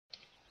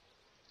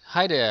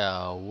Hi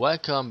there,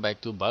 welcome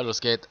back to Baldur's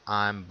Gate.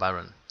 I'm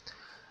Byron.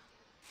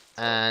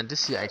 And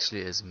this here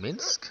actually is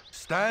Minsc.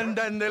 Stand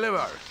and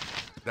deliver,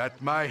 that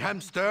my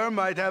hamster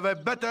might have a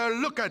better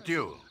look at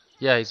you.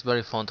 Yeah, he's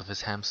very fond of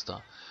his hamster.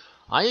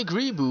 I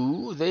agree,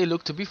 Boo. They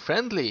look to be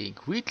friendly.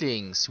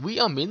 Greetings. We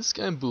are Minsc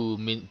and Boo,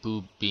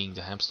 Boo being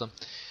the hamster.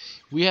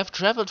 We have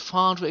traveled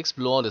far to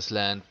explore this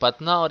land, but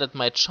now that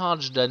my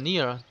charge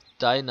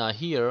Dinah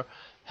here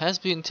has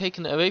been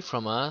taken away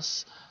from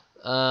us,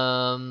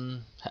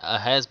 That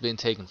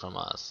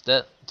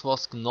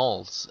was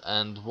gnolls,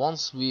 and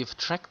once we've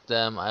tracked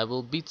them, I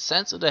will beat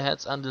sense in their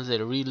heads until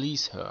they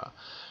release her.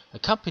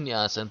 Accompany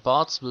us, and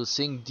bards will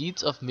sing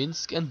deeds of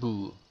Minsc and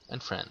Boo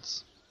and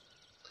friends.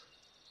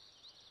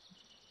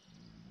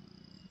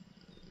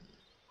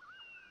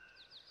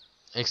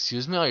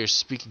 Excuse me, are you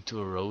speaking to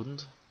a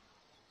rodent?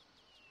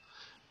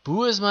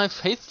 Boo is my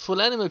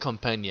faithful animal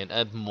companion,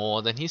 and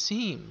more than he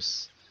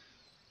seems.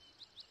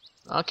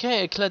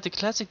 Okay, the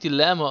classic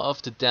dilemma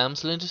of the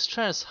damsel in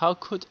distress. How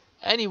could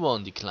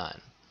anyone decline?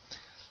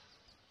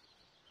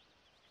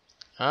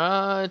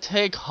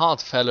 Take heart,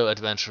 fellow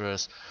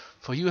adventurers,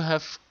 for you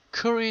have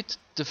curried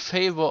the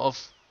favor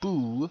of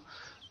Boo,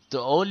 the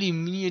only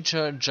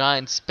miniature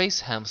giant space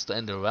hamster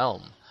in the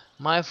realm.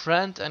 My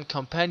friend and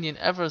companion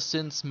ever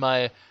since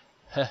my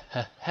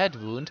head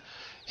wound,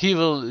 he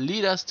will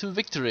lead us to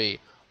victory.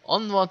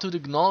 Onward to the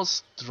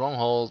Gnoll's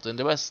stronghold in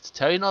the west.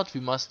 Tarry not,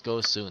 we must go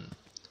soon.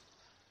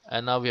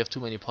 And now we have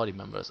too many party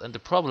members. And the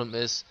problem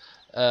is,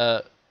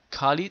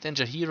 Khalid and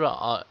Jahira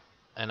are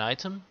an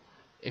item.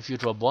 If you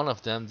drop one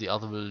of them, the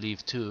other will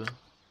leave too.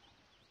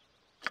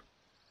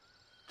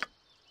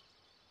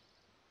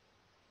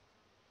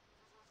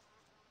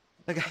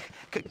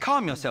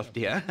 Calm yourself,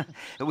 dear.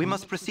 We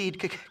must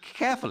proceed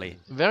carefully.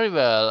 Very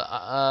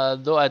well.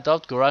 Though I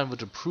doubt Goran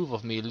would approve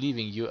of me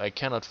leaving you, I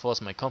cannot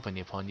force my company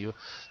upon you.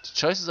 The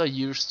choices are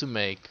yours to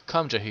make.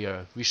 Come,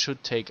 Jahira, we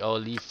should take our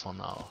leave for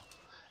now.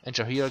 And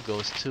Jahira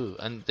goes too,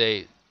 and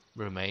they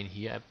remain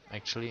here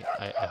actually,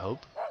 I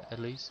hope, at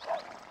least.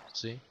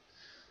 See?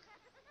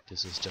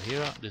 This is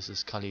Jahira, this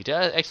is Khalid.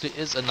 There actually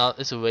is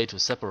a way to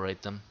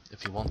separate them,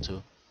 if you want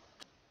to.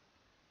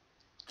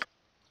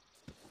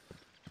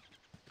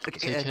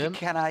 Take him,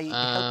 Can I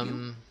help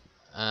you?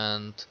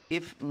 and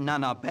If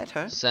none are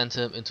better. send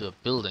him into a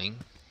building.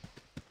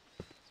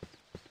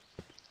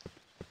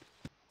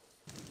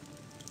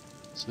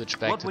 Switch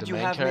back to the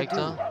main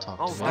character, talk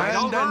to him.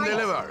 Stand and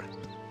deliver,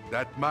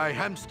 that my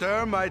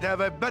hamster might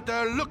have a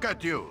better look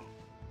at you.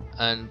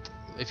 And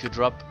if you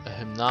drop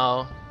him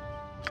now,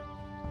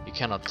 he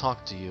cannot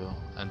talk to you,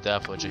 and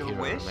therefore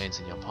Jahira remains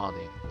in your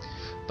party.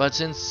 But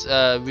since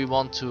we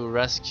want to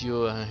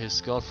rescue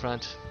his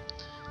girlfriend,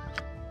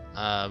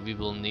 we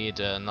will need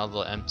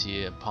another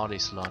empty party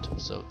slot,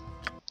 so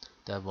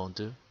that won't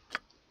do.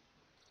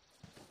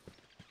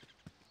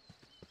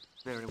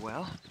 Very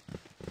well.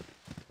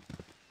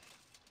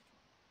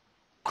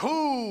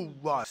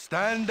 Kuwa,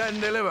 stand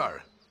and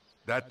deliver,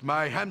 that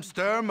my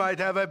hamster might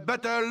have a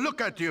better look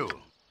at you.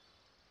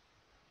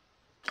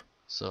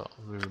 So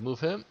we remove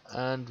him,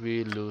 and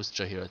we lose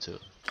Jahira too.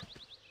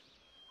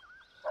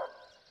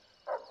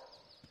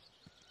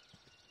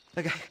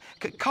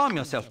 Calm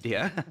yourself,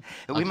 dear.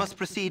 We must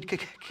proceed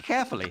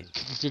carefully.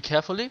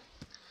 Carefully?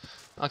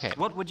 Okay.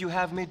 What would you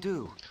have me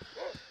do?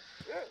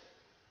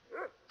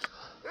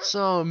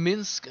 So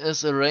Minsc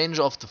is a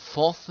ranger of the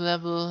 4th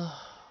level.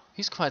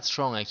 He's quite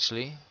strong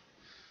actually.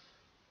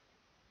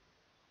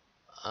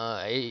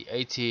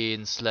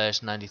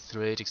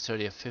 18/93,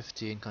 dexterity of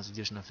 15,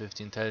 constitution of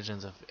 15,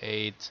 intelligence of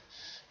 8,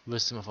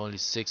 wisdom of only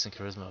 6, and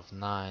charisma of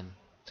 9.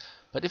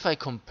 But if I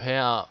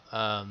compare,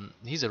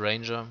 he's a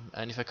ranger,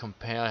 and if I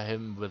compare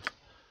him with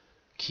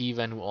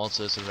Kievan, who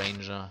also is a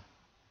ranger,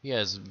 he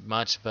has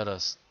much better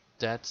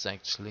stats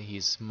actually.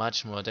 He's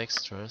much more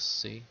dexterous,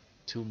 see,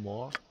 2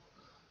 more.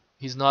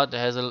 He's not,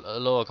 has a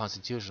lower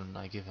constitution,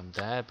 I give him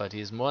that, but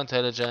he's more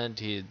intelligent,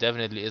 he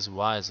definitely is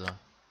wiser,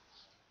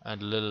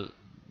 and a little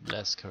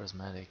less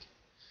charismatic.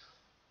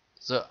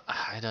 So,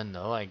 I don't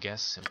know, I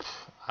guess,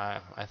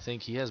 I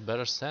think he has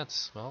better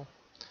stats. Well,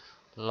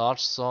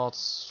 large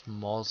swords,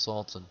 small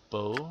swords, and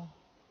bow.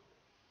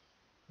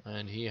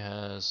 And he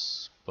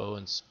has bow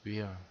and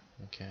spear.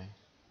 Okay.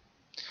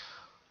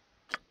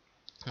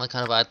 What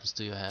kind of items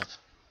do you have?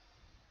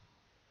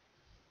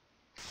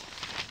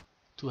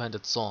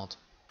 Two-handed sword.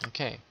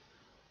 Okay.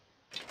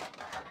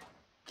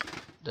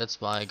 That's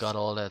why I got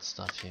all that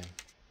stuff here.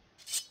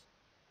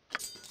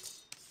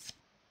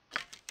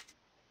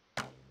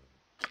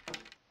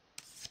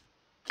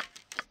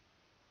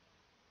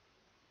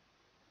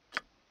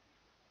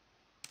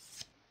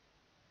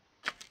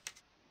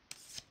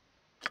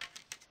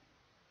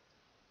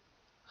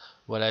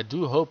 Well, I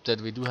do hope that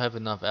we do have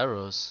enough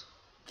arrows.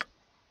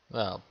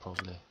 Well,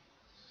 probably.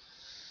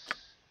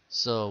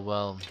 So,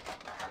 well,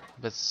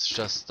 let's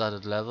just start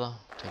at leather.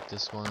 Take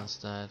this one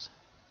instead.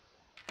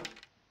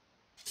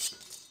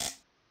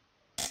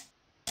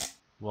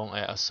 Wrong,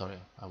 sorry,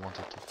 I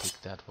wanted to pick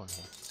that one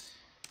here.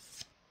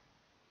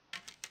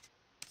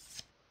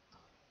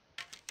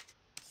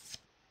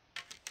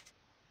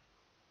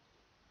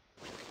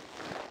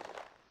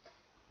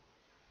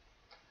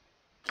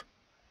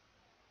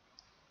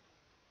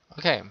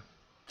 Okay.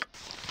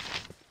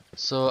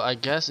 So I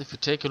guess if you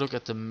take a look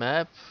at the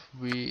map,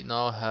 we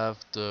now have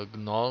the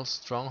Gnoll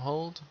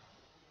stronghold.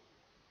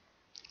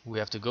 We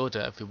have to go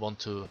there if we want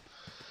to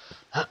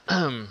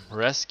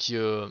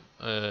rescue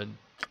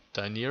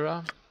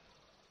Dynira,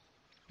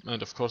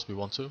 and of course we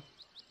want to.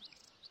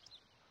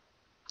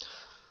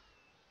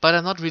 But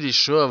I'm not really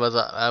sure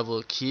whether I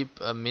will keep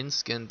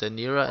Minsc and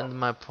Dynira in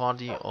my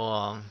party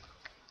or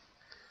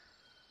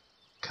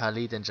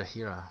Khalid and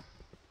Jaheira.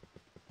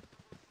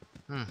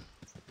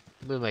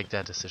 We'll make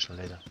that decision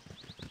later.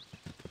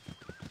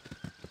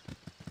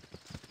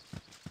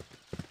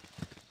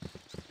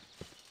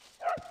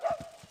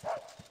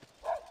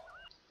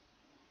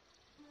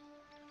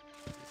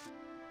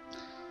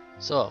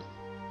 So,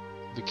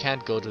 we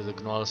can't go to the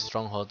Gnoll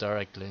stronghold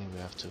directly, we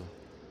have to.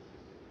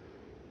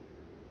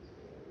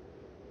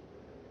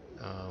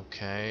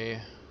 Okay.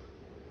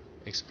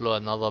 Explore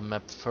another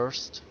map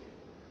first.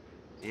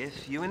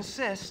 If you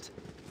insist.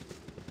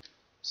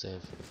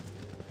 Save.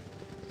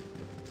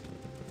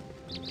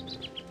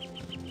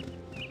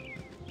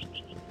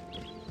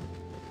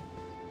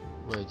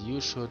 Wait, you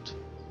should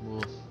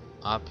move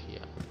up here.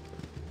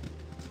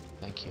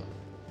 Thank you.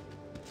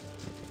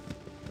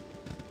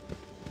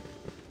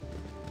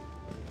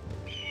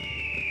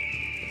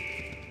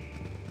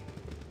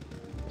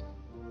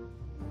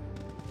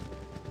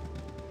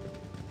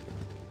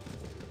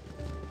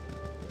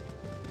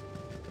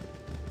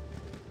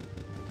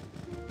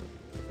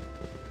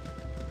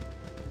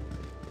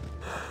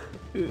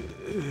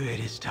 It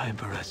is time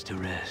for us to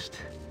rest.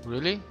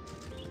 Really?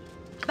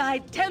 Thy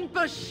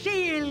temper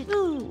shield!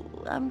 Ooh,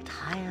 I'm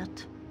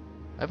tired.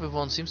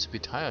 Everyone seems to be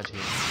tired here.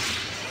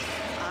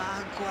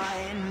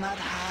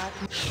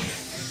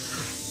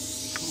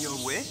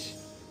 Your wish?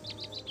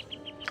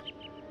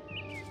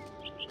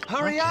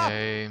 Hurry up!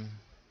 Okay,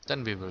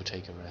 then we will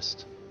take a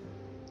rest.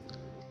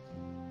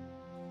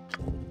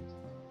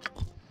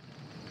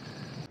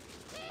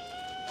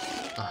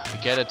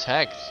 We get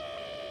attacked.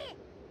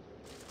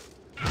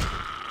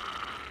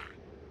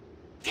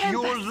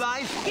 Your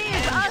life Give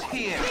ends us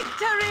here.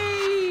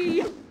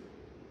 victory!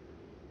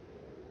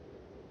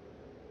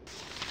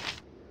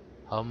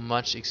 How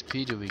much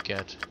XP do we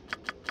get?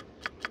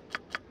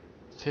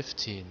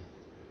 15.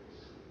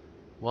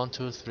 1,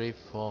 2, 3,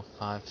 4,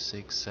 5,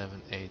 6,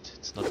 7, 8.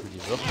 It's not really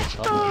worth the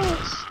trouble,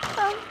 guys.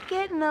 I'm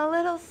getting a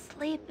little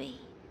sleepy.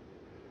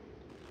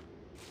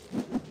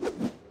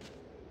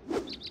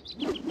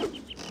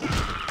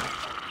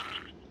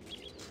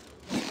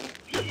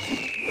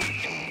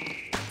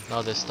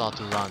 Now they start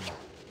to run.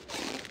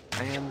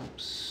 I am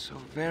so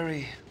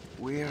very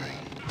weary.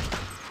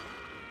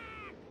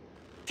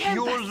 Tempest,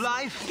 Your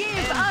life give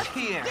ends us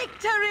here.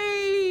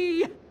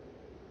 victory!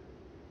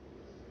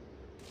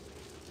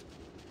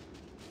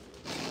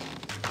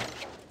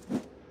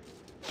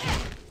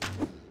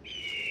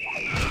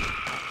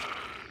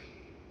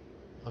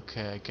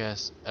 Okay, I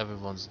guess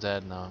everyone's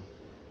dead now.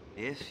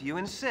 If you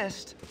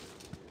insist.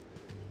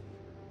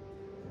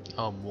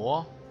 Oh,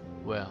 more?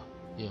 Where?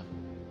 Here.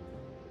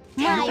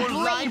 My Your blade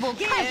life will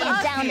cut ends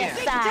them down here. to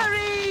size.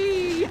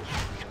 Victory!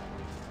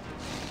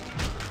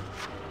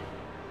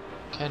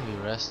 Can we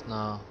rest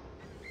now?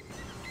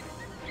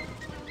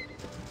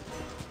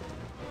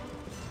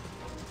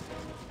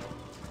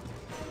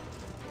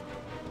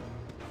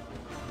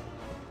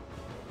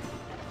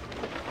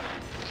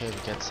 Okay,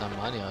 we get some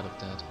money out of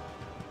that.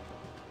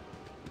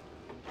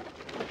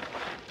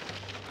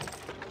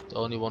 The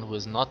only one who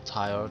is not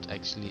tired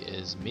actually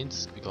is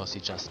Minsc, because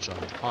he just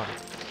joined the party.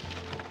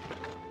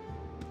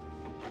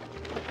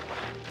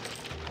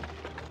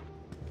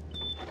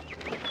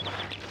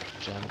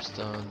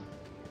 Gemstone.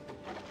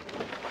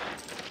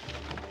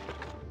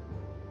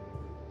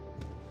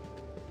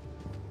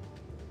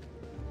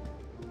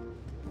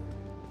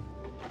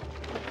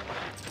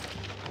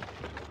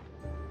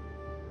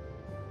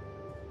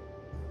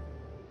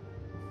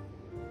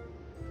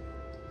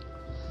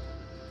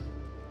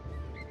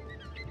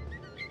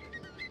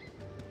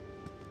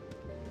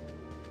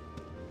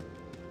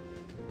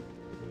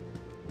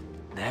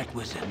 That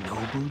was a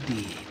noble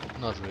deed.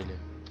 Not really.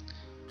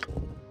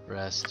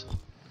 Rest.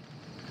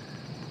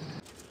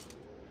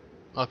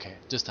 Okay,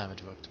 this time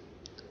it worked.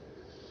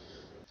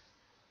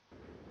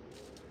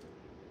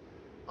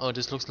 Oh,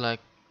 this looks like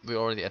we're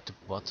already at the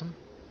bottom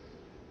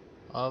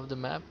of the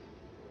map.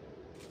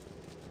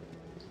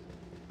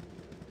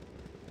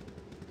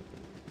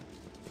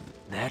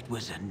 That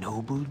was a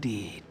noble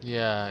deed.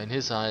 Yeah, in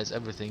his eyes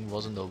everything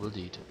was a noble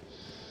deed.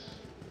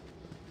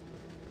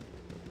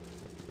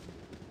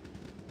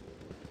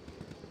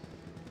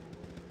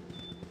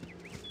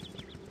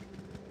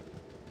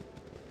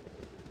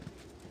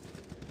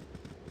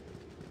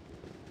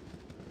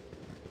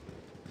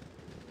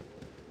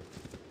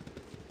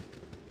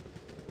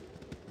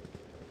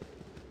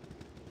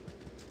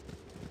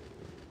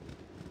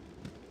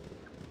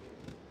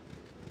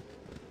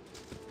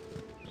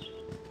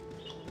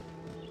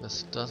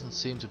 There doesn't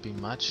seem to be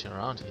much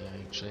around here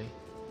actually.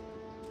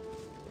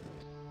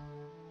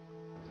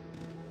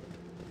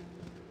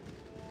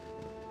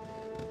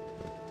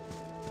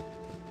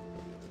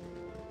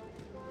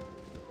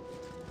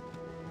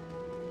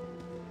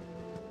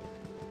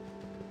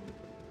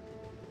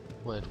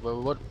 Wait,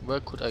 where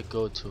could I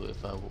go to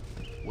if I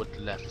would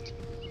left?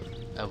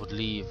 I would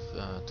leave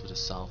to the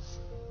south.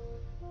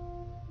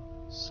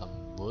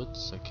 Some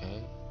woods,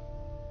 okay.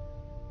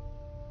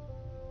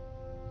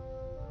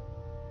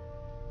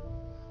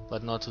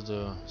 But not to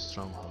the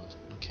stronghold,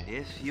 okay.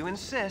 If you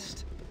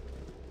insist.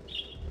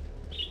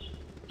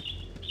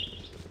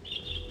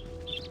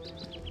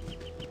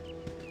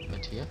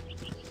 And here?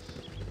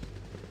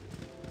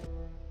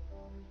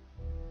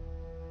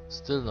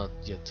 Still not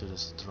yet to the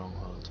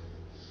stronghold.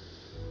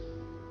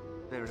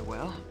 Very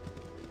well.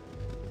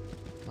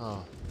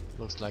 Oh,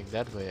 looks like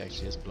that way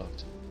actually is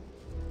blocked.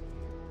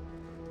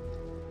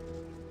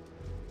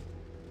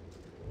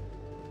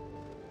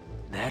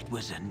 That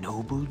was a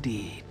noble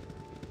deed.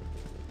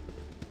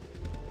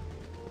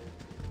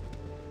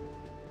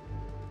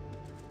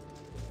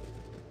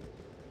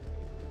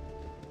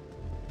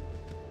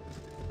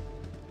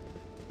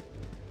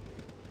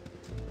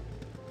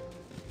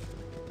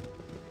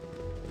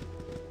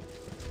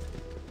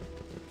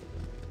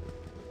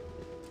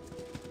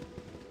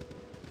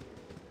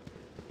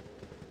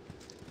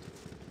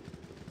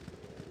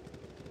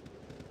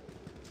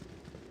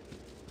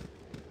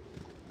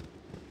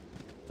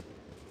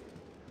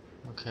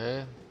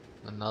 Okay,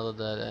 another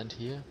dead end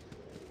here.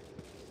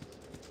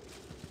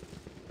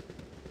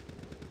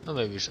 Or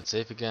maybe we should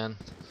save again.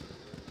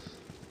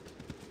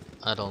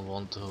 I don't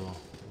want to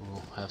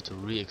have to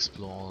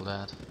re-explore all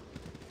that.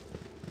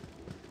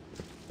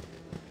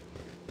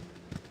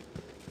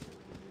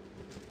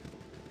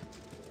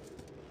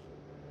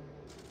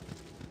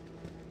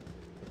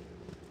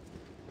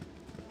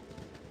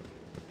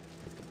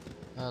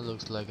 That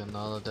looks like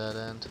another dead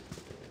end.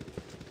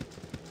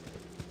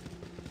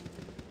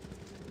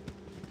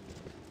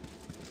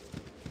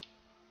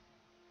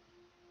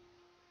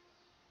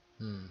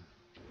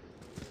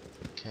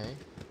 Okay.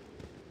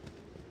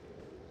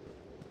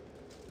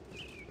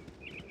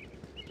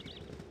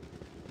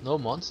 No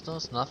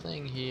monsters,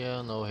 nothing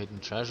here, no hidden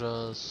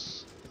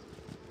treasures.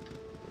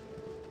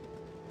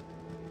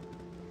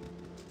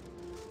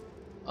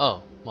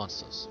 Oh,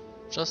 monsters.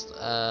 Just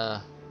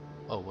oh,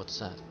 what's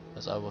that?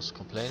 As I was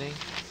complaining,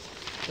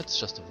 it's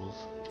just a wolf.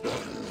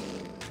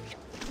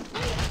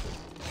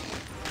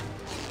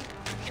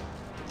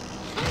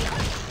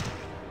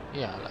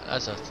 Yeah,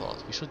 as I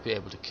thought, we should be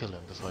able to kill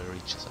him before he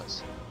reaches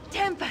us.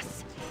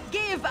 Tempest,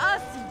 give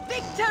us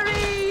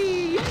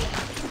victory!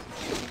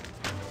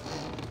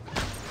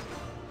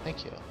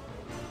 Thank you.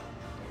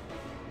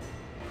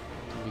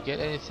 Did we get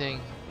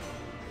anything?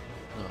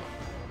 No.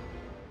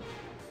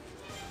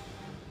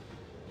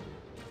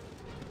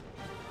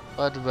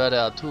 But where there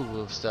are two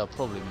wolves, there are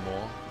probably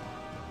more.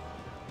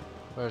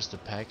 Where's the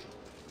pack?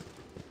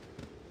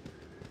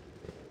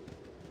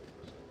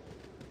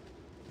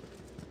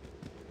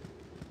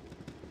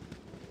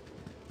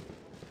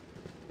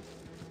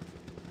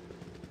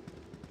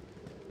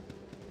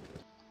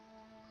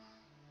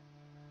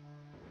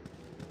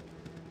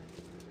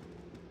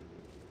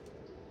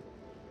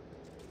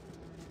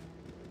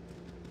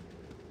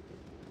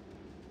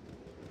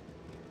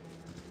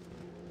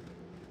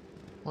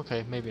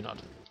 Okay, maybe not.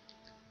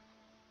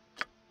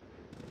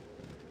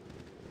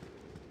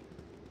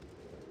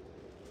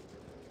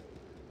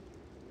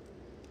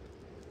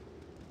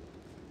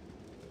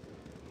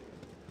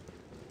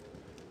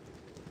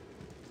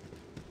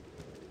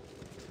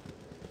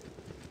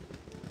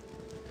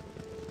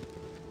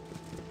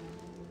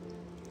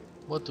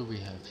 What do we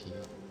have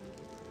here?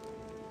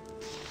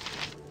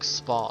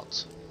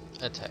 Spot.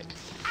 Attack.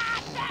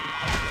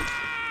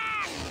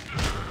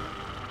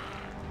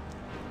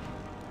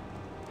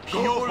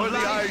 Go Your for the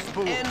life eyes,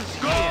 Boo! ends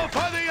Go here.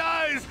 for the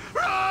eyes!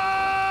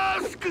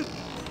 Rusk!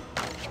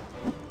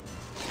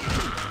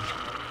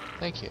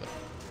 Thank you.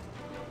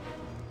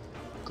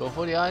 Go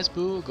for the eyes,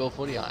 Boo. Go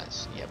for the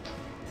eyes. Yep.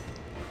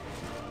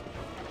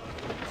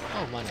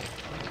 Oh, money.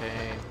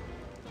 Okay.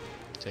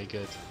 Take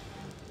it.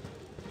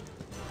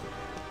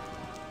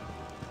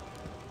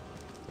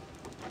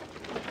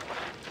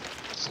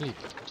 Sleep.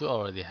 Do I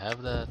already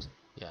have that?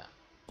 Yeah.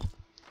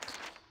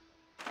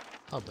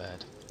 Not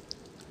bad.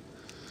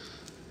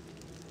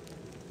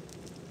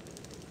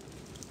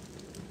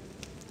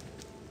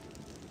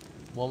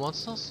 More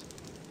monsters?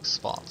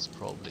 Spots,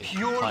 probably.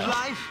 Your Fire.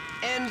 life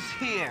ends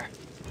here.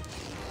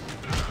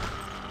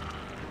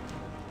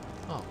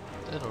 Oh,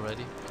 dead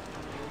already.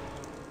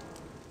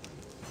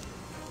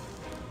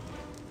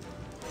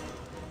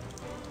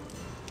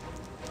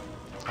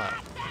 Fire.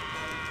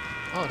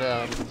 Oh, there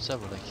are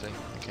several actually.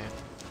 Okay.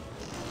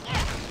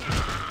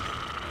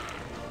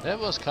 That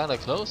was kinda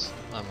close,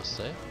 I must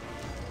say.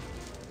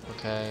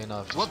 Okay, now I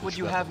have to What would switch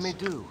you have me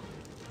weapons. do?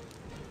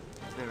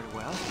 Very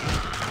well.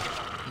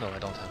 No, I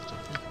don't have to.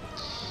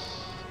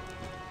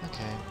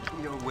 Okay.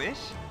 Your wish?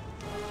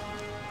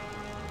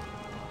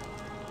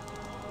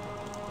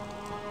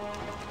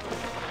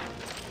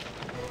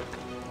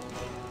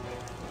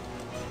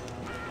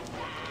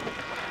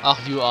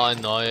 Ach, you are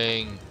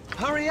annoying.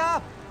 Hurry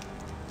up!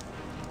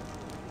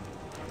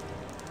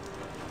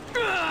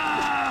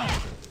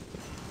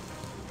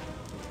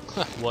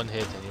 One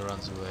hit and he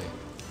runs away.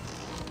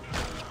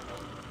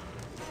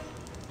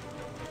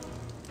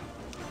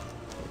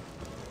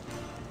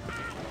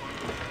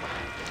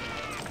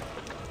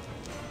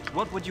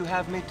 What would you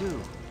have me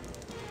do?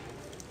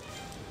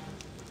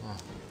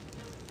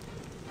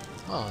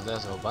 Oh,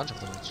 there's a whole bunch of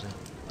them actually.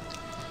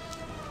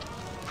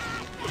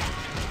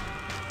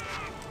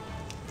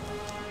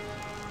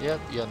 Yep,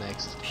 you're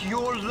next.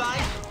 Your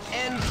life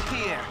ends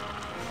here.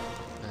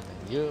 And then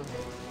you.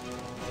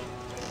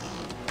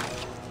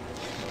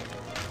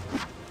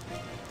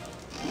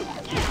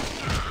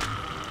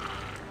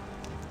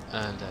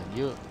 And then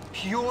you.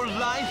 Your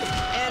life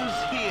ends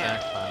here.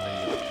 And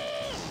finally you.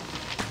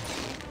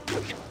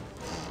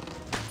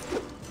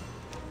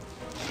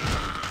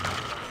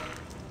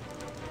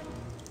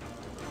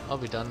 Are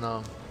we done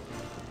now?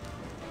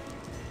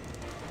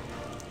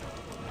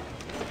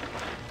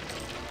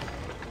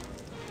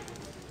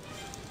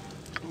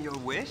 Your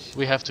wish?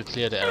 We have to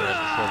clear the area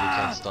before we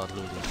can start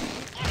looting.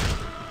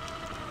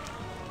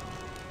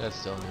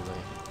 That's the only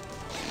way.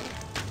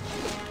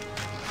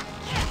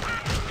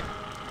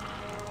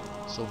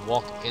 So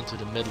walk into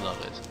the middle of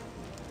it.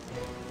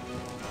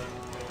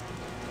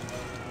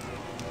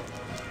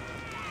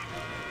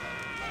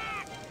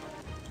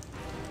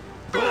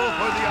 Go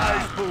for the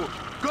eyes, Boo!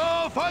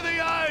 Go for the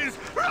eyes!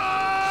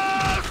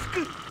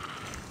 Rusk!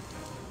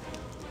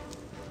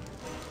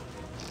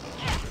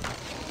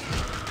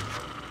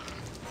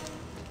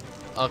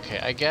 Okay,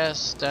 I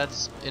guess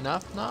that's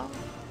enough now?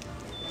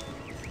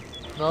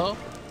 No?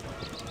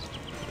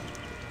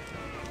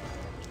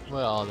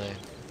 Where are they?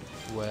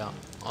 Where?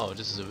 Oh,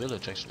 this is a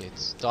village actually.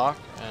 It's dark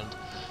and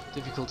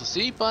difficult to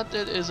see, but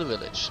it is a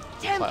village.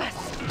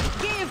 Tempest,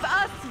 give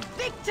us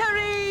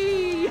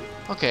victory!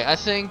 Okay, I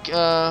think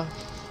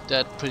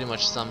that pretty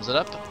much sums it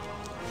up.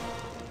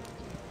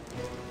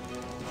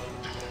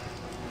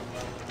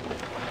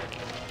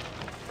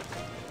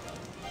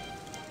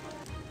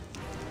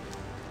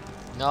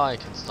 Now I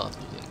can start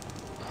looting.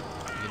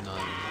 You know.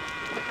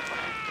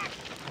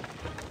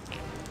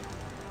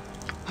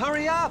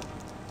 Hurry up!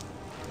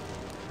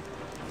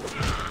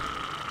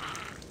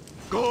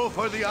 Go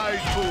for the eyes,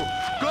 Boo!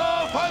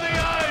 Go for the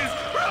eyes!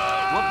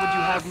 Rusk! What would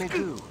you have me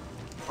do?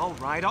 All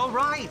right, all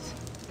right.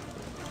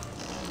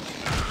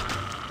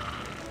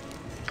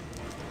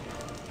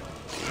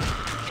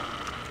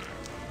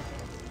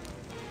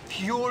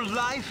 Your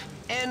life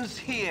ends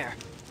here.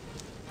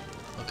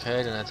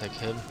 Okay, then I take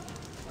him.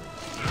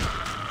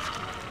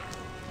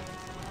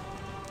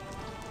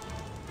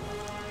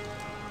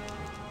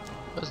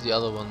 Where's the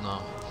other one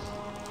now?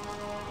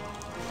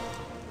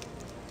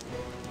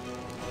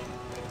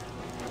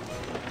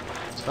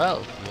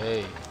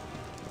 Yay.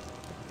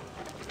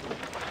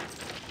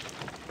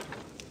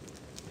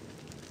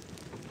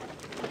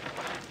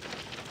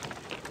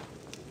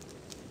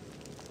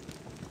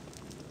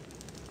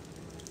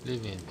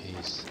 Leave me in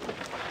peace.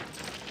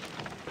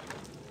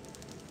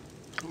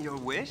 Your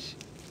wish?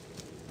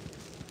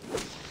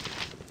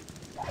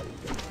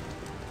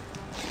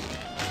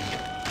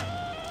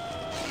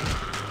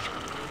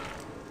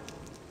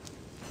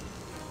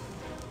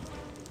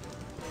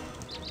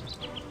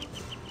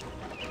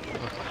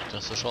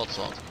 Just a short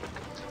sword.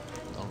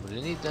 Don't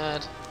really need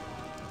that.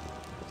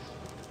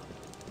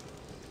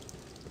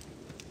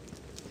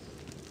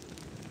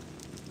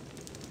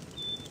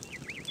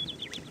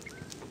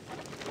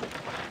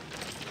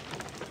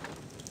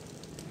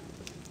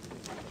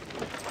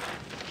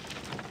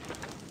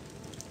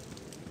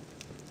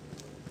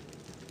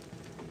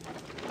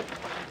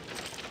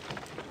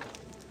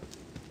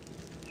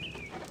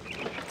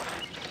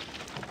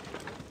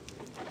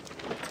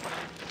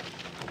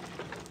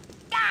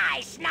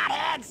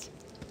 Snotheads!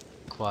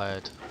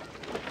 Quiet.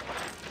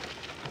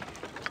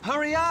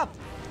 Hurry up!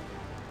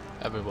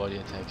 Everybody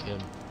attack him.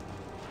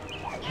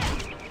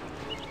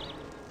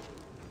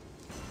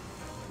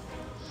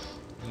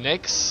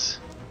 Next,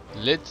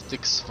 lit the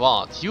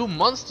Swart. You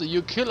monster,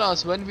 you kill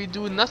us when we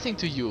do nothing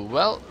to you.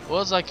 Well,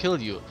 Ursa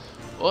kill you.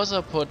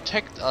 Ursa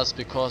protect us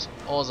because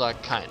Ursa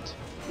kind.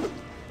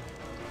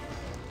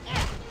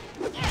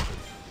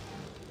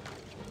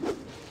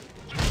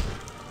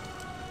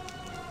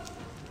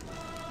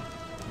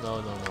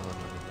 No.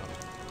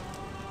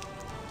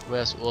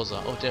 Where's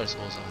Ursa? Oh, there's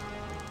Ursa.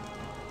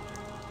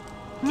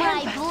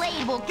 My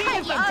blade will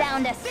cut you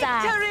down to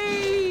size.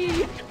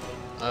 Victory!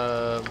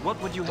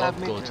 What would you Don't have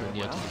me go do? too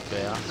near to Well? the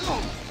bear.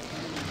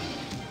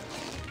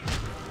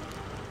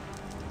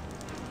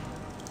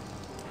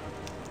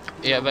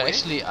 Yeah, but wish?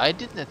 actually, I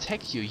didn't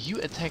attack you. You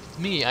attacked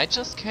me. I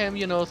just came,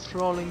 you know,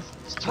 strolling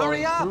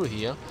up! through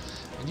here,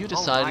 and you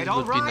decided it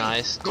would be all right.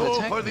 nice to Go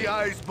attack for me. the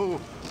eyes, Boo!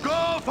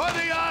 Go for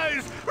the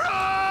eyes! Wait a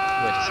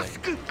Rusk!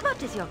 second.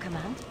 What is your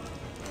command?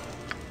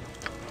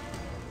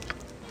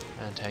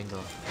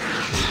 Entangle.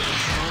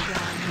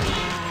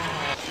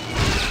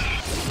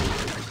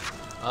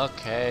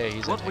 Okay,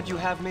 he's What would you entangled.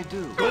 have me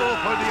do? Go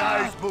for the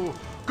eyes, Boo!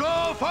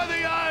 Go for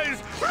the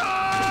eyes!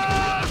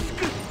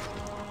 Rusk!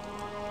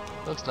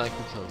 Looks like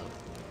we killed him.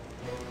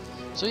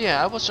 So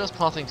yeah, I was just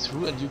passing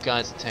through and you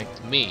guys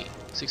attacked me.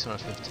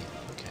 650.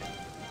 Okay.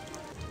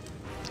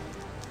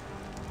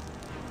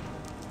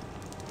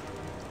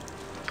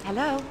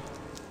 Hello?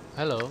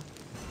 Hello.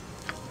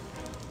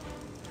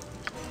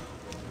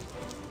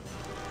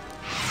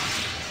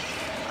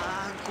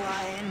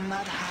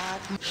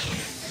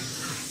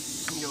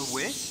 Your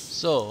wish?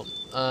 So,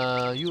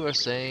 you were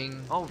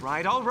saying... All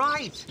right, all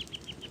right.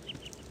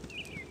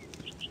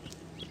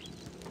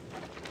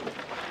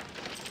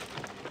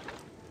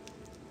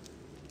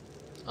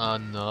 Oh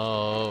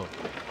no.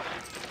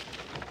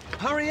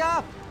 Hurry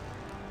up!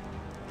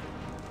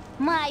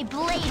 My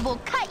blade will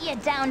cut you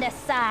down to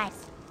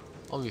size.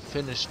 Oh, we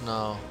finished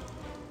now.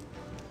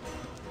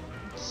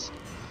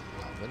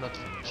 No, we're not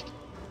finished.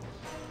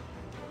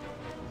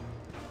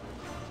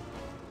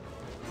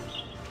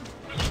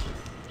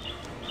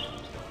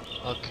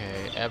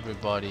 Okay,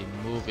 everybody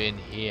move in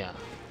here.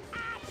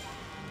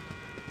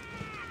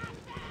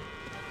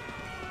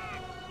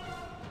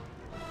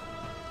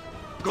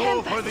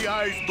 Go for the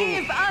eyes, Boo!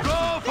 Give us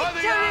Go for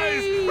the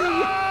eyes! victory!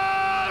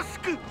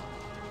 Rask!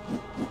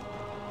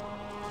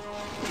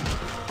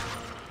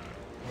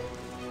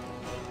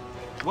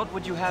 What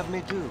would you have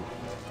me do?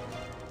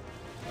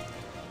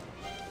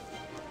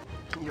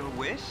 Your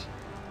wish?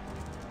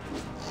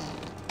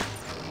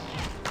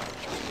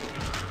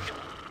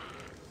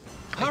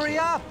 Hurry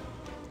up!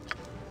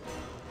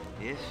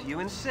 If you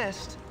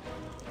insist.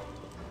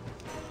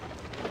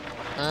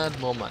 And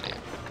more money.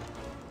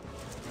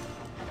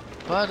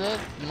 But that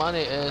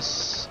money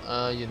is,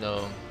 you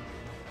know,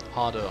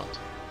 hard earned.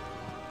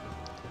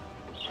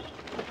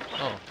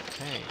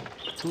 Okay,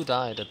 2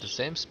 died at the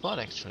same spot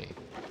actually.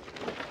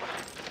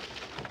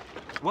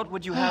 What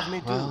would you have me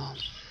do? Well,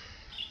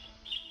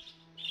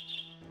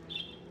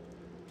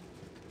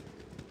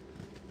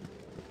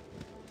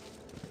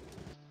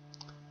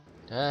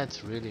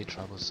 that's really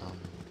troublesome.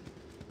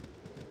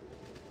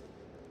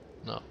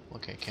 No,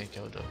 okay, can't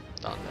go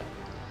down there.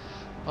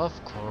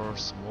 Of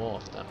course, more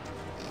of them.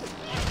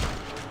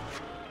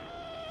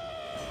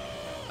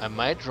 I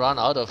might run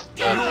out of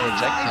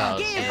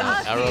projectiles, you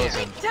know, arrows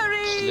and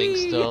sling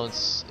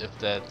stones if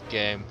that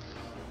game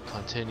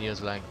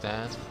continues like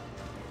that.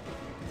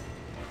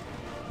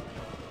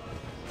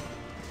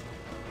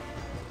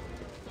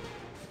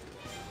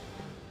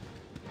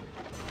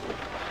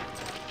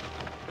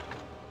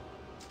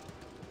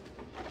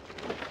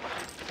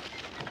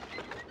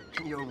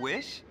 Your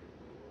wish?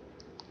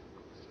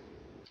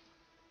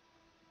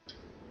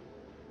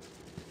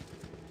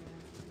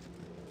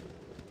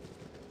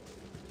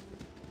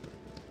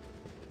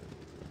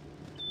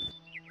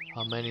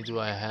 How many do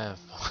I have?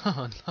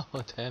 Oh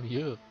no, damn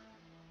you.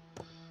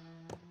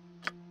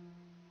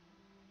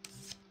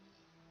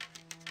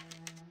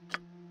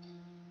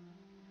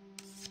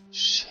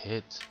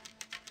 Shit.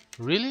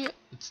 Really?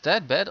 It's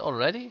that bad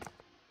already?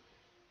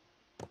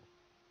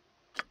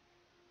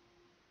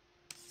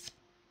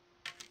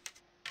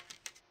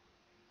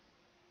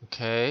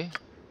 Okay.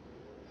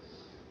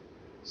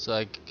 So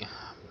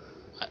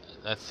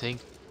I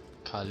think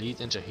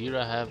Khalid and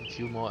Jahira have a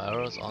few more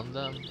arrows on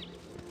them.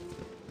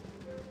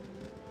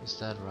 Is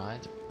that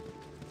right?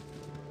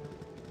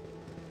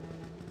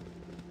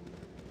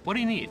 What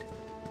do you need?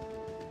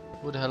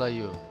 Who the hell are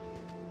you?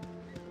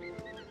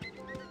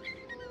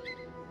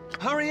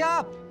 Hurry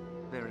up!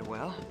 Very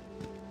well.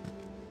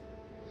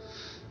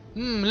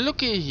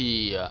 Looky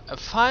here. A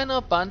finer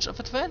bunch of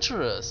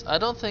adventurers. I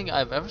don't think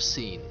I've ever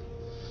seen.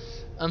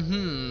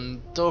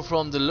 Though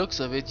from the looks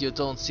of it you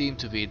don't seem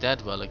to be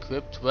that well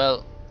equipped.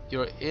 Well,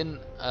 you're in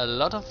a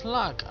lot of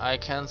luck. I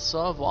can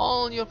solve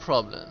all your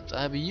problems.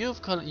 I have a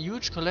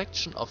huge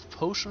collection of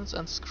potions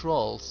and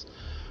scrolls,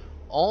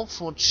 all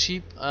for a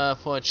cheap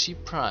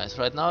price.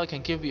 Right now I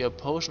can give you a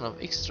potion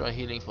of extra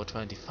healing for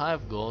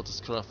 25 gold, a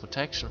scroll of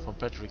protection from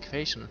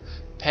petrification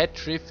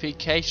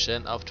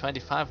of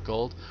 25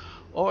 gold,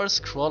 or a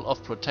scroll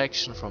of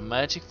protection from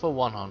magic for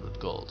 100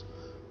 gold.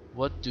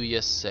 What do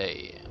you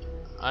say?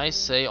 I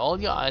say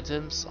all your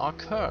items are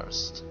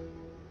cursed.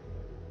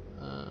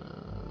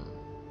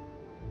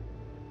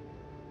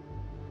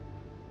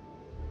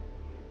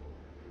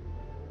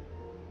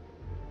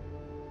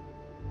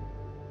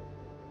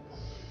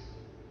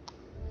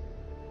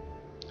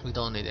 We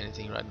don't need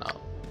anything right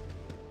now.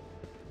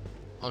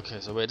 Okay,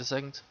 so wait a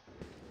second.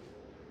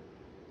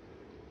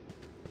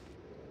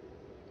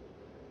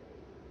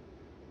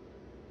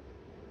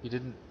 You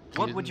didn't.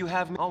 What would you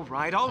have me? All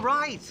right, all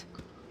right.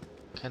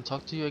 Can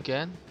talk to you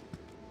again?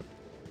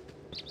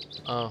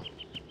 Oh.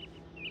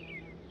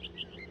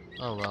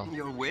 Oh well.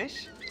 Your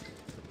wish?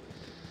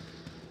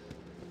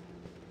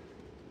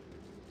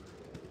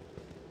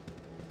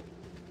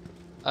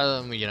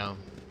 You know,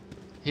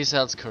 he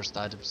sells cursed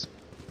items.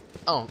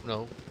 Oh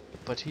no,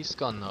 but he's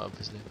gone now,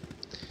 obviously.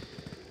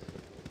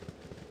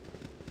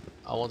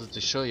 I wanted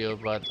to show you,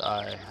 but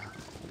I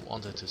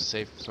wanted to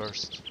save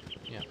first.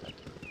 Yeah, but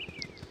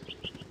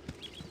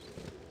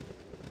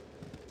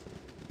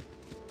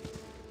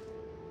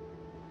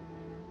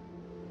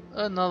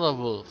another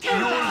wolf. Your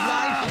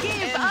life Give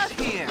ends us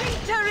here.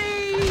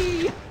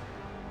 victory!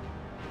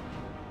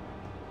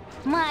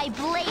 My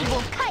blade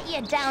will cut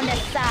you down to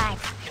size.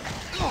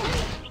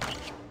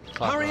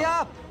 Fuck Hurry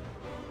off. up!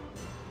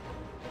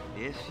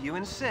 If you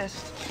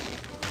insist.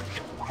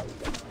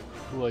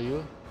 Who are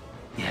you?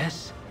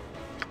 Yes?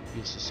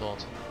 Use the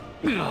sword.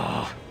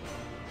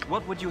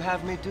 What would you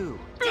have me do?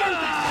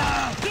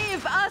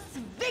 Give us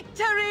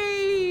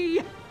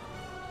victory!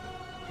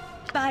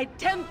 By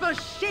Temper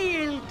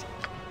Shield!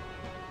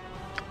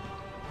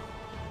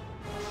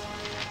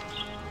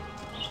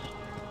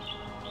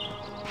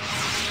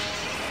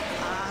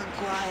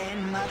 Agua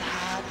en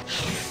Madhad.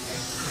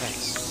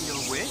 Thanks.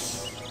 Your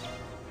wish?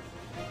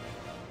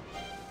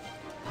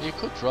 You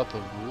could drop a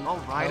root. All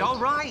right, out. all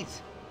right.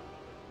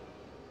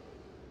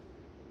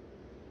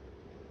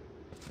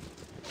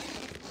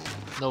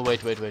 No,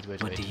 wait.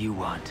 What do you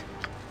want?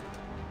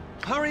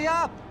 Hurry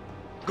up!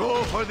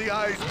 Go for the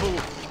eyes, Boo!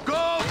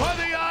 Go for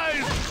the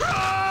eyes!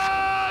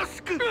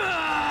 Rask!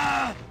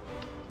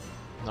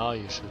 Now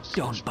you should.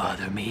 Don't switch back.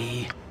 bother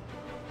me.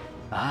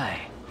 Aye.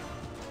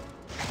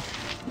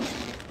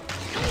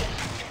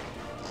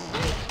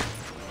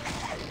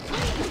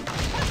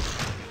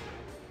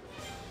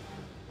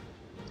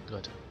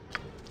 Good.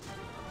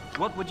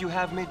 What would you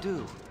have me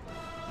do?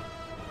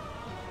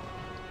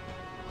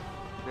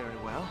 Very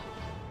well.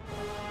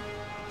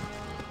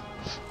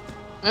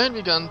 And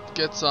we can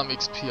get some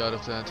XP out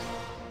of that.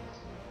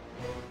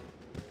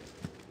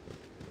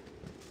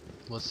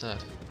 What's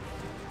that?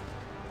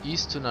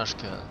 East to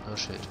Nashkel. No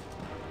shit.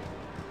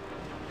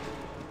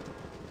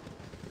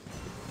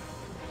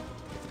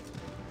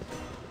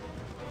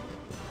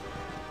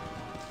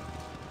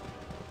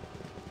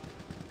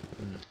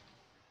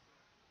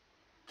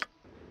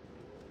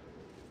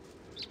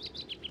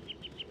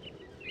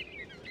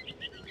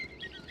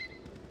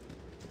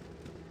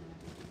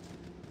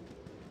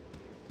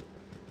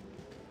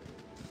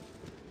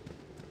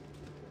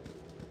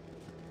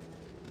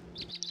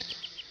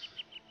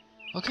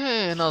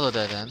 Okay, another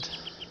dead end.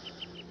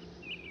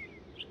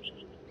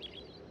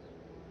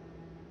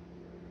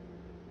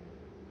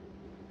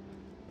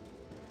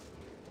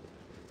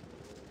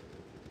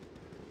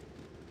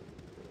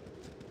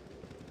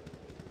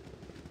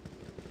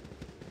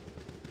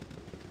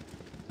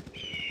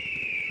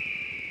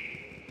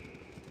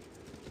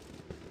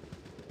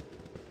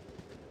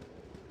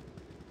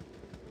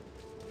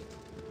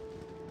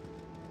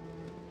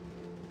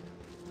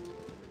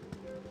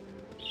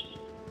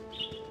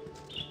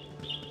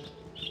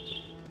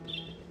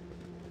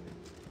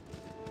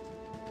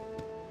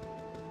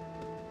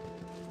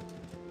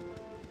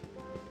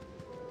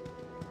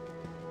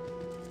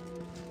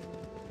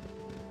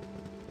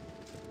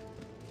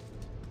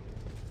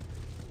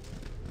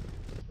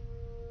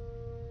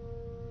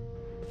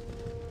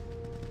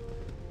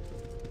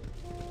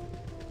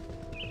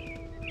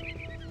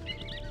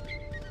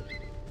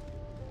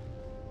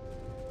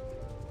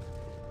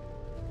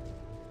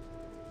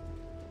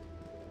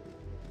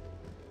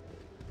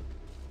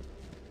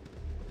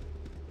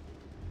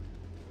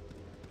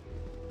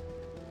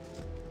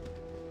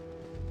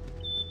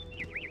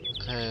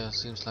 Okay,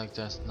 seems like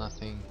there's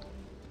nothing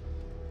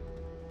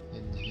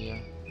in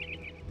here.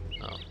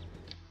 No.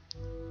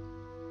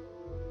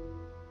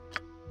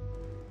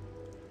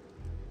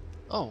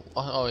 Oh,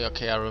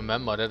 okay, I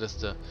remember, that is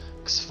the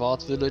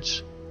Xford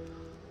village.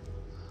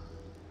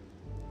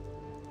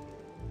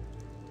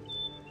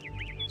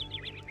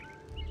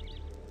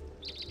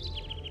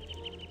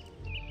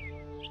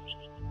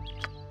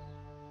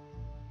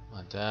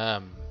 Oh,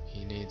 damn,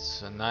 he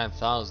needs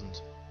 9,000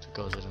 to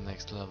go to the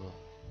next level.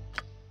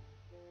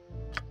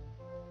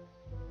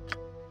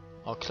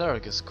 Our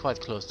cleric is quite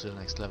close to the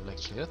next level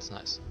actually, that's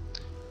nice.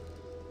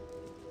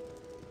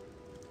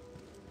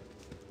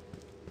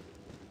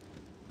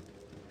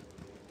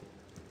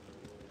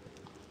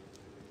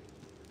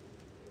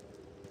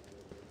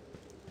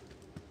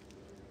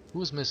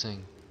 Who's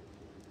missing?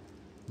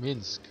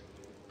 Minsc.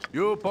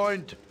 You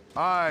point,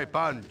 I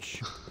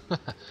punch.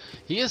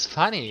 He is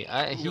funny.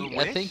 I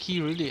wish? think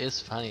he really is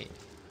funny.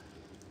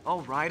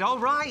 All right, all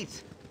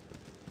right.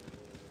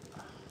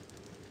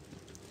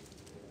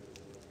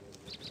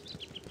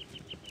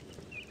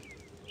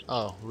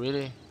 Oh,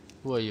 really?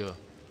 Who are you?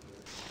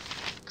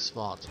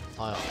 Xford,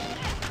 fire.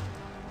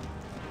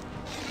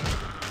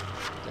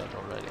 Dead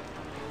already.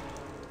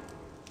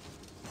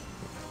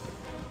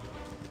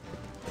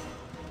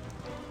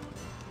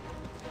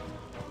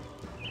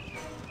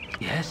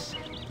 Yes?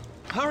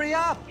 Hurry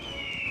up!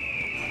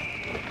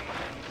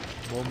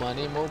 More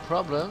money, more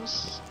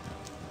problems.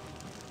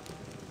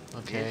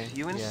 Okay. If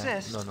you yeah.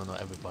 insist. No,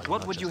 everybody.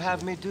 What not would you just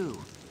have me do?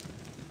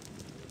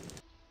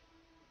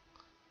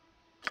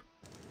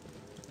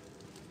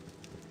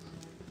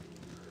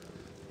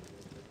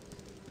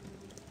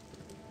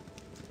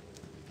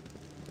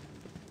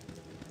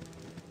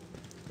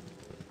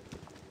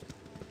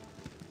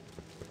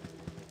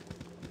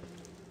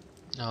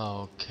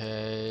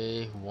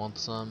 Okay, want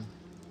some?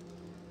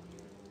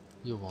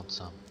 You want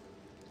some.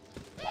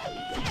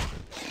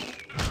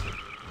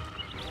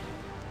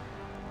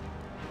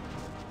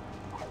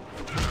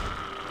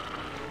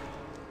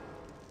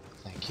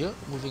 Thank you.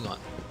 Moving on.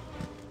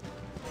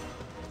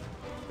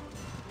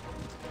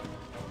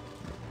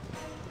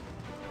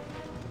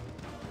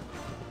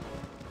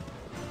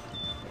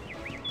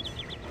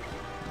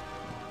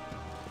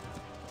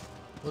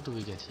 What do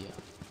we get here?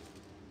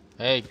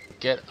 Hey,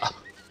 get up.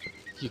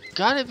 You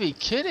gotta be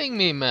kidding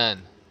me,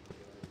 man!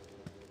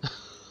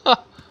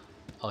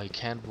 Oh, you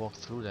can't walk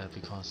through that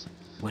because...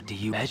 What do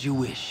you... As you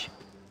wish.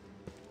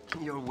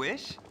 Your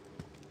wish?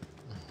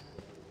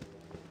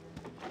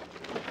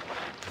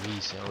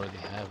 Please, I already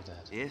have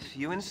that. If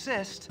you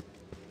insist.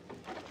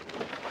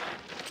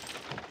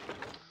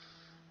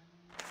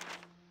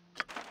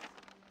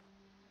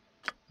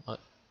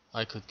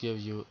 I could give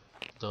you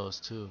those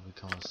too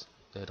because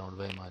they don't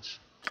weigh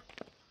much.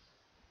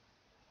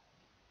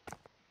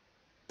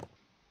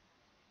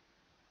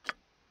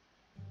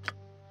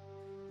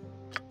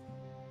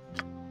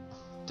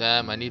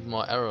 Damn, I need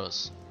more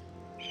arrows.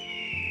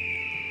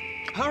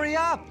 Hurry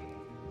up!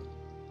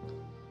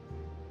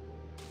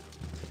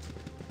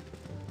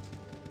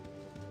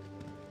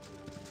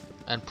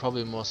 And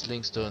probably more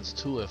sling stones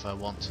too if I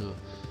want to,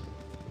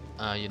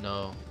 you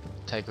know,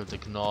 tackle the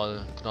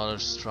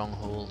Knowledge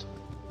stronghold.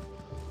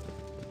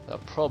 There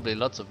are probably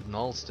lots of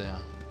gnolls there.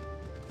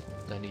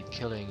 They need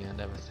killing and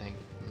everything.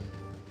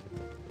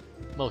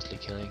 Mostly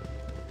killing.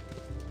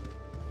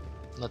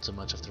 Not so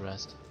much of the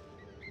rest.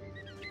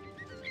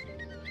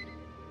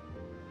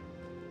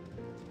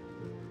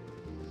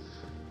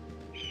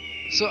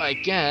 So I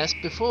guess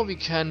before we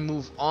can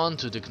move on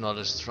to the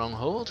Knowledge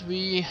stronghold,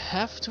 we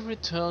have to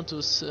return to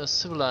a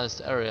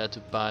civilized area to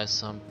buy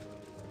some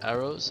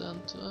arrows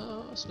and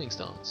swing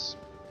stones.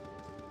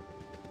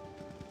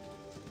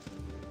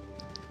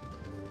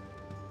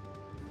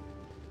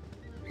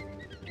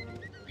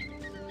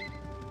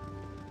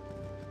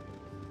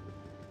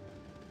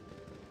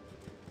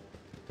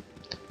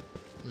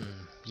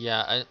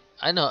 Yeah,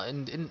 I know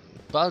in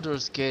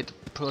Baldur's Gate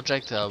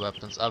projectile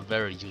weapons are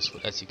very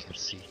useful, as you can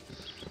see.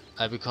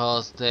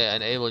 Because they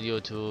enable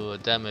you to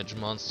damage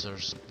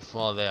monsters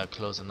before they are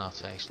close enough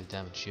to actually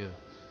damage you.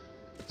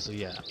 So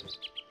yeah,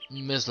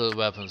 missile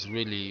weapons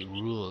really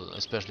rule,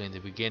 especially in the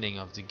beginning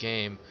of the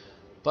game,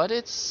 but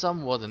it's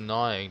somewhat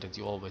annoying that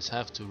you always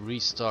have to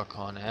restock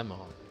on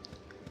ammo.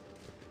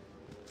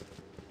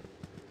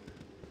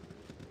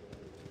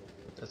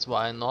 That's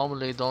why I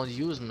normally don't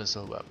use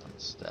missile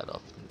weapons that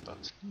often,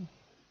 but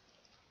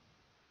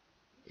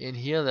in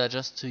here they're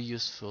just too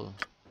useful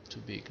to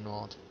be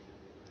ignored.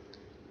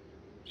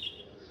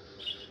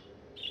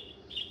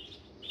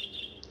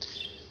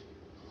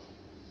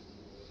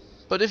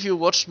 But if you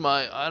watched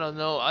my, I don't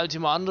know,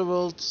 Ultima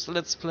Underworld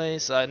Let's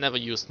Plays, I never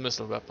used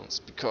missile weapons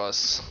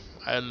because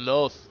I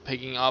love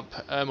picking up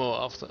ammo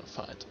after a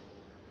fight.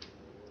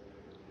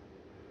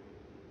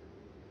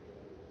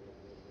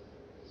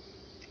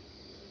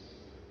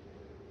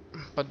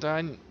 But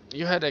then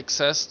you had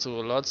access to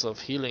lots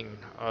of healing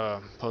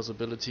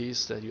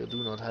possibilities that you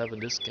do not have in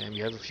this game.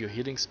 You have a few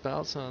healing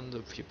spells and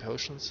a few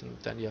potions, and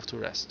then you have to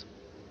rest.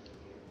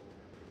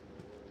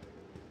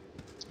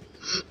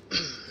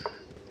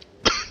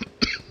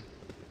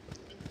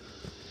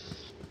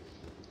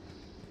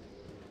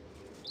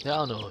 There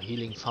are no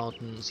healing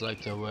fountains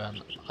like there were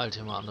in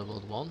Ultima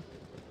Underworld 1.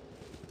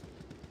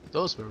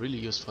 Those were really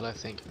useful, I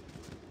think.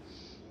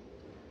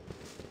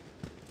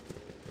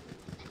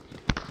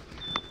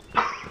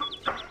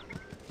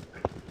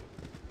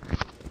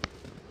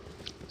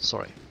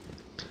 Sorry.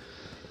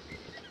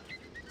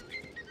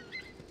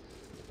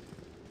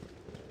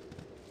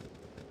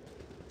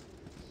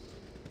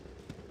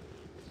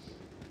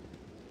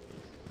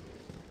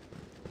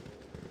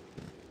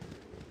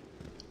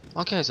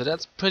 Okay, so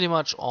that's pretty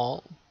much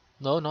all.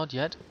 No, not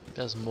yet.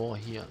 There's more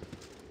here.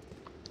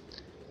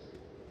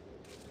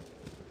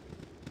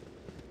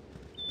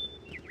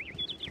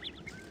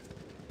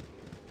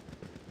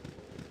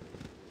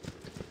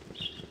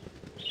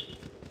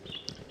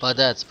 But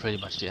that's pretty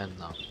much the end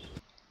now.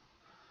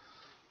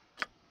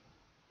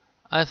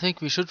 I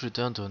think we should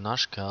return to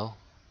Nashkel.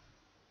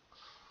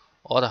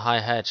 Or the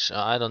High Hedge.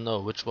 I don't know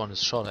which one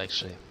is short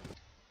actually.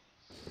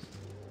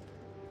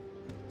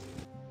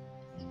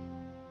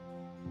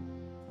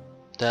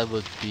 That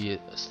would be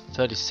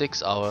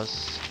 36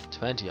 hours,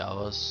 20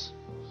 hours.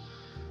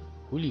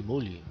 Holy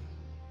moly.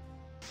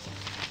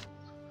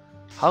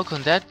 How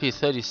can that be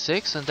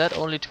 36 and that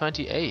only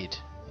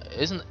 28?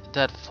 Isn't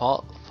that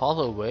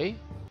farther away?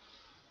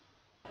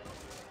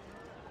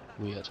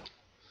 Weird.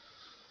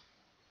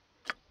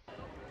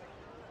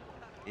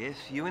 If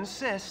you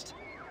insist.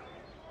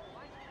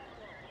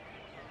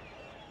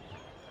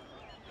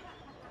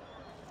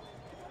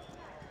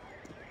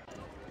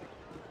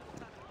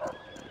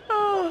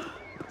 Oh,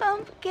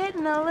 I'm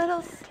getting a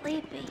little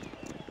sleepy.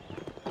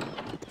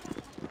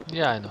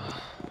 Yeah, I know.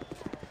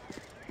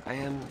 I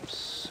am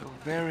so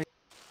very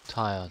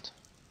Tired.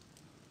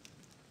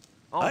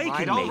 I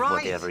can all make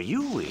right. whatever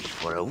you wish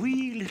for a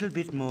wee little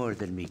bit more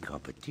than me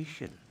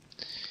competition.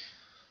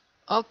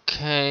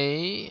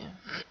 Okay.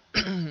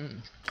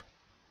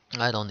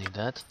 I don't need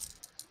that.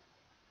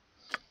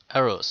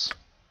 Arrows.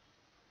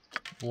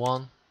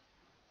 1,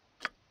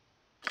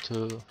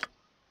 2,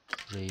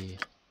 3,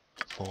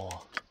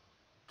 4,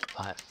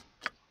 5.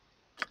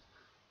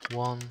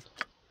 1,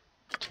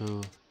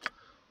 2,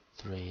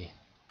 3,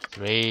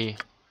 3,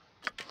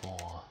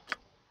 4,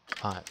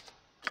 5.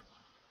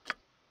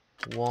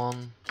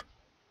 1,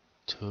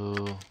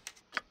 2,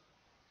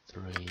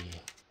 3,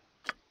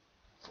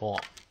 4.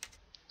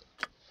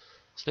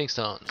 Swing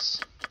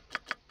stones.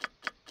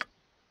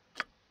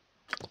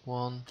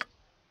 1,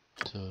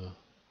 2,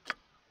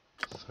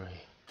 3,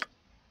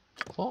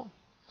 4,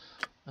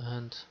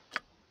 and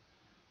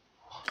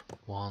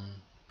 1,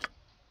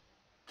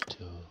 2,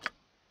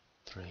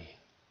 3,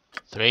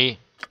 3,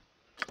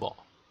 4.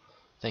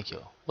 Thank you.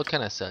 What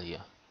can I sell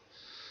here?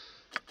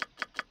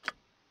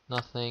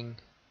 Nothing.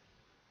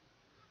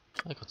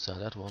 I could sell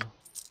that one.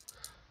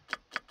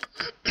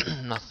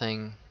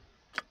 Nothing.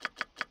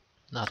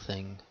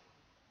 Nothing.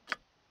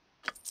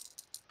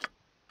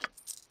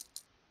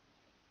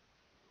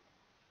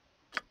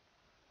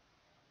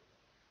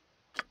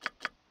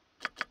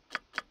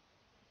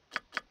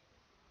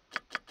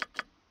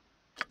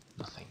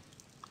 Nothing.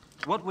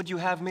 What would you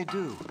have me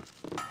do?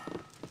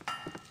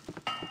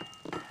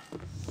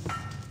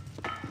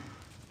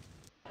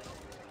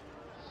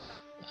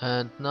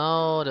 And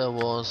now there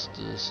was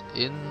this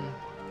inn,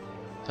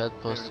 Fed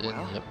Post Very Inn,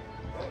 well. yep.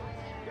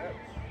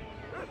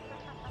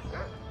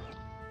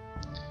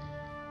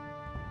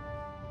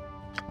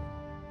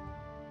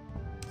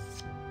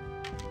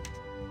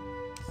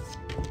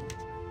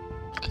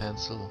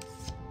 Cancel.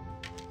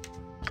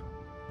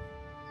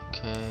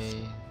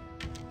 Okay.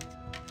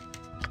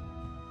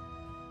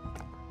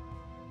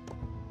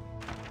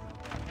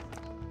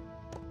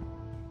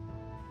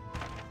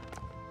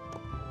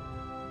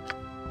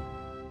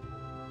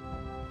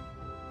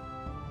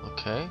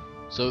 Okay,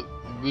 so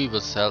we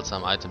will sell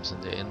some items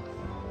in the inn.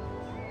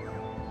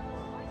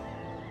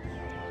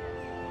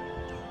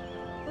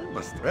 I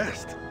must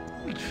rest.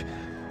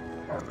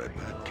 Have a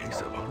bad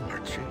case of hunger,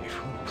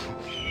 Chief.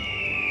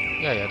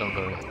 Yeah, don't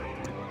worry.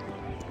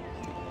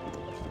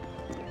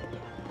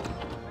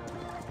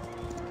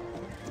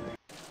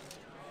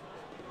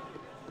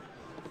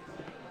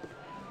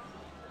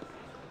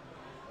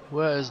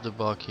 Where is the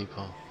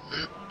barkeeper?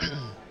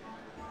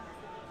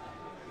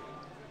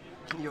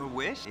 Your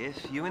wish,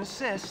 if you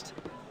insist.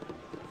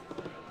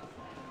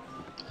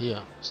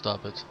 Here,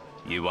 stop it.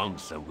 You want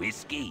some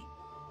whiskey?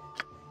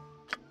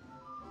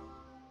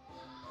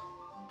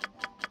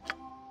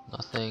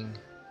 Nothing.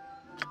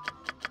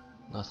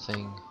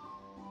 Nothing.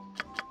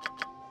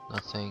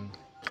 Nothing.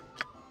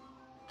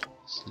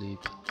 Sleep.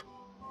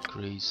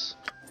 Grease.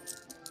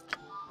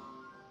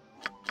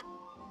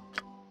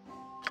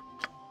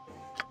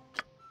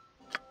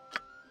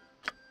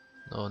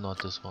 No,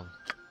 not this one.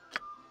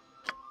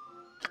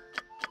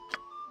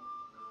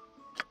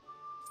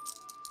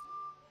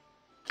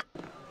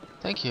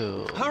 Thank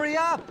you. Hurry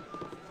up!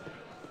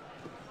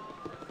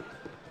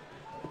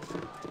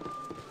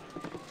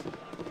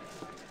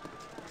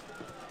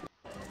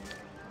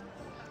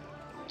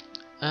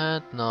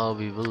 And now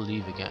we will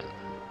leave again.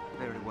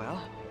 Very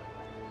well.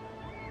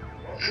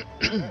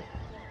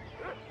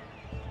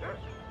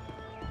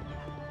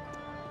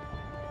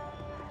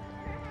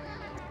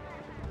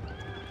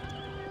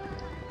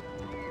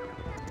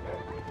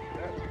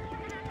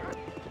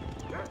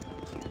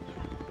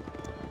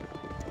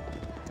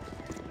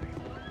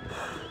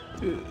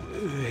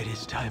 It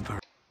is time for...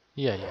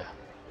 Yeah,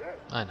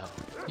 I know.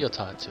 You're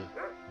tired too.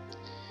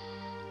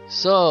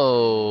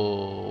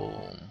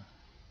 So...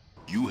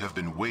 You have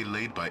been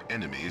waylaid by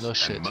enemies No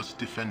shit. and must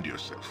defend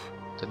yourself.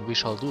 Then we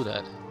shall do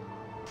that.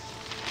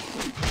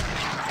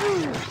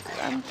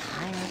 I'm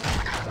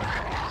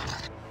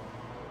tired.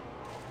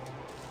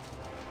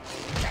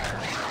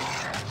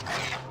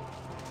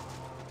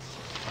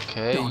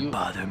 Okay, Don't you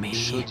bother me.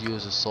 should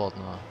use a sword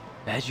now.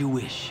 As you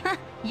wish.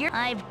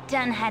 I've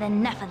done had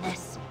enough of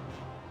this.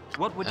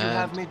 What would you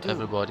have me And do?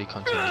 everybody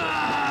continue.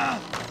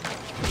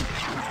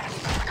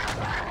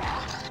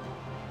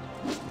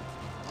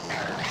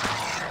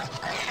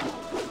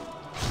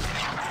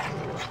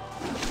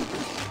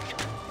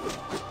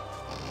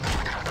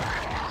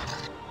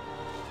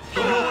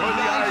 Go for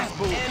the eyes,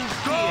 Boo!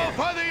 Ends Go here.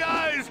 for the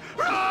eyes!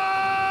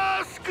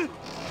 Rask!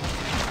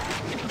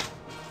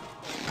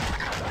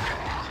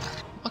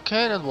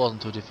 Okay, that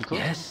wasn't too difficult.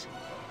 Yes?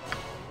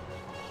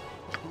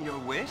 Your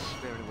wish?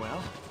 Very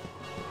well.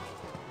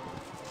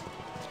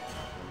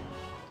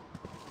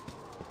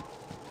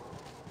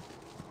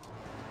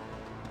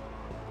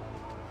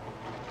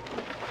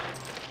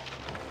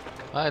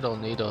 I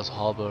don't need those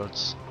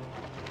halberds.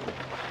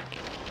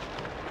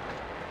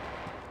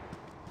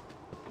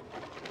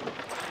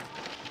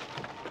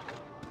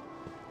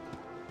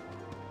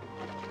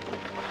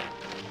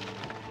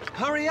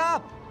 Hurry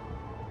up!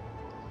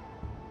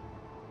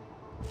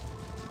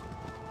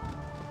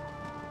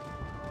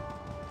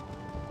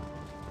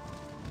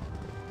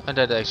 And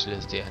that actually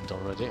is the end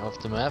already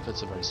of the map.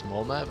 It's a very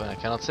small map and I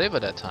cannot save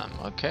at that time.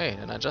 Okay,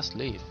 then I just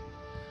leave.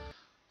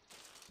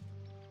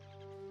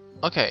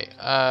 Okay,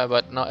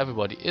 but now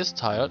everybody is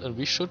tired and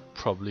we should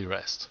probably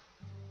rest.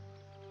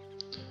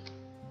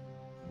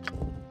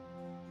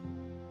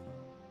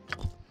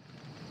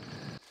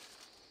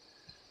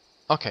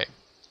 Okay,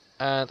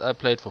 and I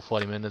played for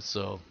 40 minutes,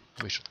 so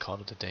we should call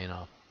it a day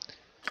now.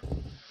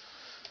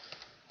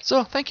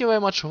 So, thank you very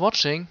much for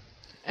watching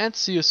and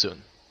see you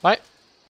soon. Bye!